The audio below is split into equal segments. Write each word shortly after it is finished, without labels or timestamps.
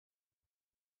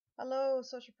Hello,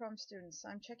 social problem students.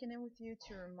 I'm checking in with you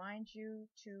to remind you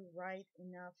to write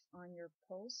enough on your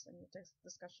posts and your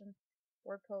discussion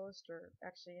board post, or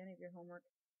actually any of your homework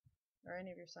or any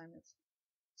of your assignments.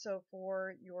 So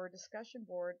for your discussion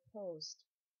board post,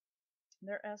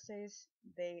 their essays,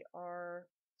 they are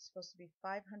supposed to be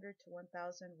 500 to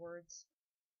 1,000 words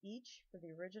each for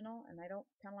the original, and I don't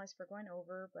penalize for going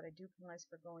over, but I do penalize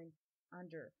for going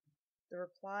under. The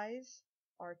replies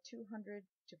are 200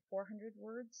 to 400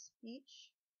 words each,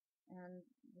 and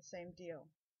the same deal.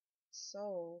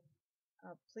 So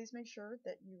please make sure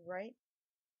that you write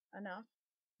enough.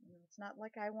 It's not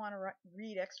like I want to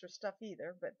read extra stuff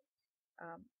either, but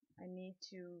I need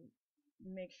to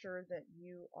make sure that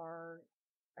you are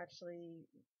actually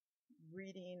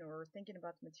reading or thinking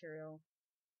about the material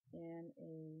in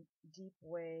a deep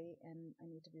way, and I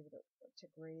need to be able to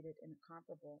grade it in a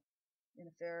comparable, in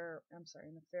a fair,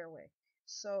 in a fair way.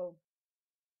 So,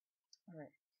 all right.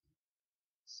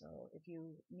 So if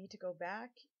you need to go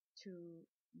back to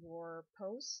your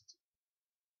post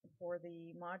for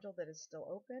the module that is still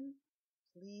open,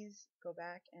 please go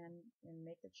back and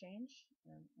make the change,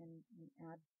 and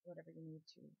add whatever you need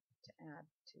to add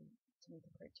to meet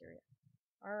the criteria.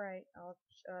 All right.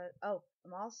 Oh,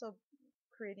 I'm also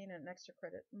creating an extra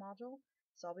credit module,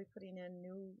 so I'll be putting in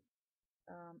new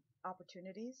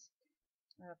opportunities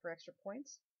for extra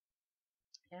points.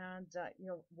 And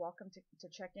you're welcome to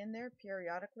check in there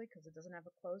periodically, because it doesn't have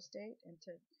a close date, and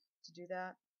to do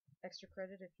that extra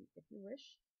credit if you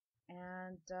wish.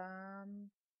 And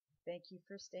thank you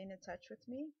for staying in touch with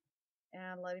me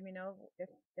and letting me know if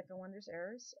and when there's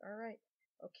errors. All right.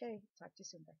 Okay. Talk to you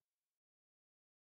soon. Bye.